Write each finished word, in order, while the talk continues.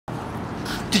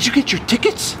Did you get your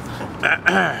tickets?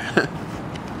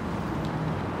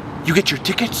 You get your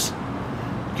tickets?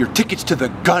 Your tickets to the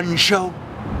gun show?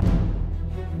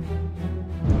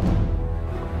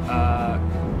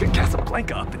 Get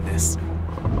Casablanca up in this.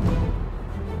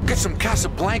 Get some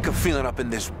Casablanca feeling up in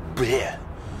this beer.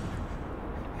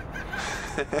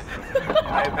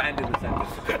 I abandoned the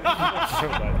sentence.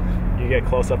 You get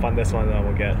close up on this one, then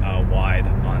we'll get wide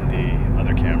on the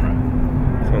other camera.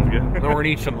 Sounds good. Then we're gonna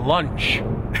eat some lunch.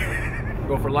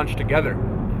 Go for lunch together.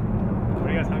 Are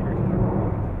you guys hungry?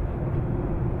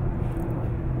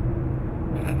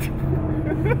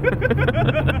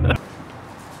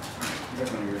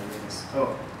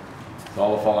 So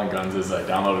all the falling guns is I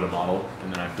downloaded a model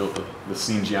and then I built the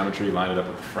scene geometry, lined it up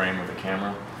with the frame with the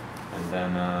camera, and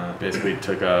then basically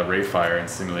took a ray fire and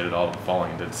simulated all of them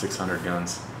falling and did 600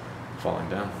 guns falling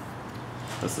down.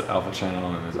 That's the alpha channel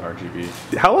and then there's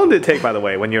RGB. How long did it take, by the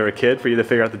way, when you were a kid for you to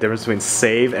figure out the difference between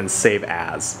save and save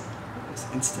as? It's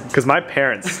instant. Because my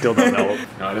parents still don't know.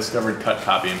 No, I discovered cut,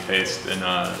 copy, and paste in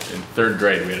 3rd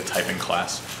grade. We had a typing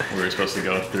class. We were supposed to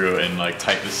go through and like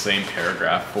type the same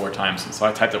paragraph 4 times. And so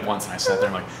I typed it once and I sat there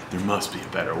and I'm like, there must be a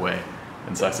better way.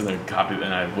 And so I sat there and copied,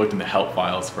 and I looked in the help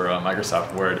files for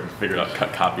Microsoft Word and figured out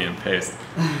cut, copy, and paste.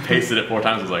 Pasted it 4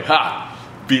 times. I was like, ha!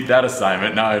 Beat that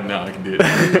assignment. Now I can do it.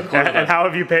 And how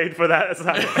have you paid for that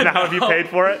assignment? And how have you paid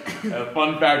for it? A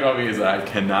fun fact about me is that I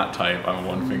cannot type. I'm a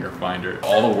one-finger finder.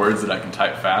 All the words that I can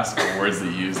type fast are words that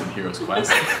you use in Hero's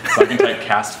Quest. So I can type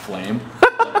cast flame,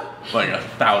 like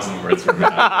 1,000 words from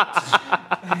that.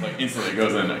 Like instantly it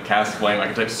goes in. Cast flame. I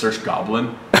can type search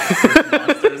goblin, search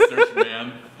monster, search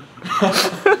man.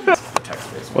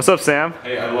 Text-based. What's up, Sam?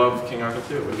 Hey, I love King Arthur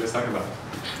 2. What are you guys talking about?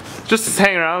 Just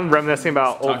hanging around, reminiscing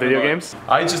about old video games.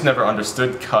 I just never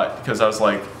understood cut because I was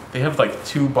like, they have like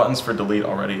 2 buttons for delete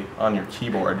already on your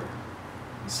keyboard.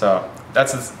 So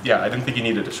that's yeah, I didn't think you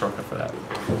needed a shortcut for that.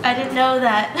 I didn't know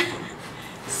that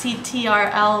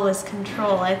CTRL was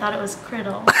control. I thought it was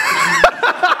criddle.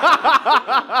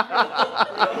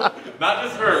 Not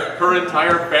just her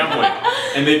entire family.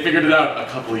 And they figured it out a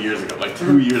couple of years ago, like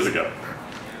 2 years ago.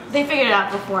 They figured it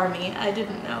out before me. I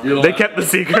didn't know. They kept the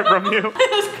secret from you? It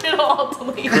was criddle alt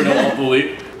delete. Criddle alt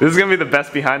delete. This is gonna be the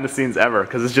best behind the scenes ever,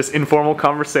 because it's just informal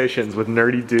conversations with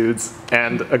nerdy dudes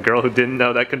and a girl who didn't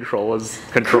know that control was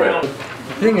control. The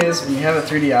thing is, when you have a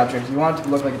 3D object, you want it to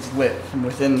look like it's lit from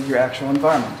within your actual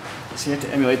environment. So you have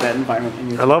to emulate that environment in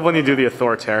your... I love when you do the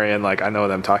authoritarian, like, I know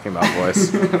what I'm talking about voice.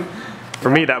 For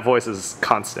me, that voice is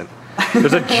constant.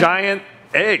 There's a giant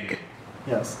egg.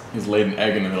 Yes. He's laid an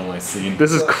egg in the middle of my scene.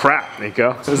 This is crap,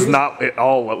 Nico. This is not at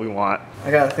all what we want.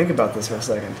 I gotta think about this for a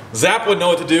second. Zap would know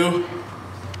what to do.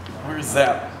 Where's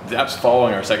Zap? Zap's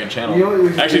following our 2nd channel. You know what we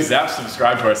should Actually, do? Zap's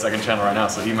subscribed to our 2nd channel right now,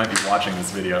 so he might be watching this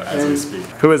video as we speak.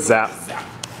 Who is Zap? Zap.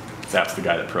 Zap's the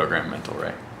guy that programmed Mental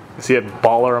Ray. Is he a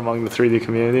baller among the 3D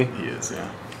community? He is,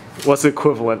 yeah. What's the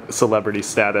equivalent celebrity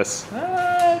status?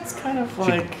 It's kind of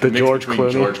like the mix George between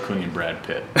Clooney? George Clooney and Brad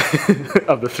Pitt.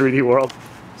 Of the 3D world?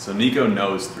 So Nico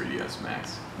knows 3ds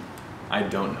Max. I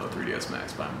don't know 3ds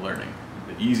Max, but I'm learning.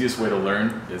 The easiest way to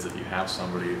learn is if you have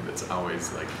somebody that's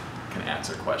always like can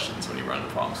answer questions when you run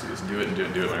into problems. So you just do it and do it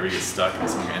and do it. Whenever you get stuck, and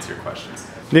someone can answer your questions.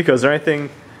 Nico, is there anything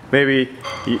maybe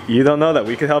you don't know that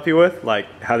we could help you with? Like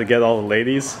how to get all the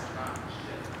ladies?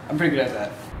 I'm pretty good at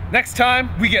that. Next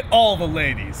time, we get all the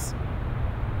ladies.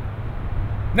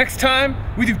 Next time,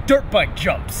 we do dirt bike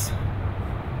jumps.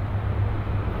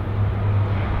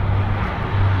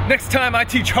 Next time, I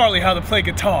teach Harley how to play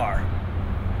guitar.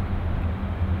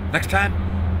 Next time,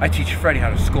 I teach Freddy how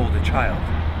to scold a child.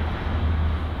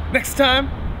 Next time,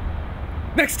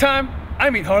 I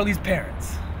meet Harley's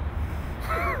parents.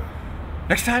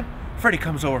 Next time, Freddy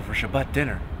comes over for Shabbat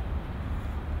dinner.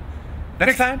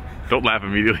 Next time, Don't laugh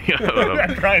immediately.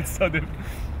 Brian's so different.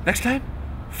 next time,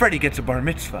 Freddy gets a bar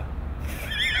mitzvah.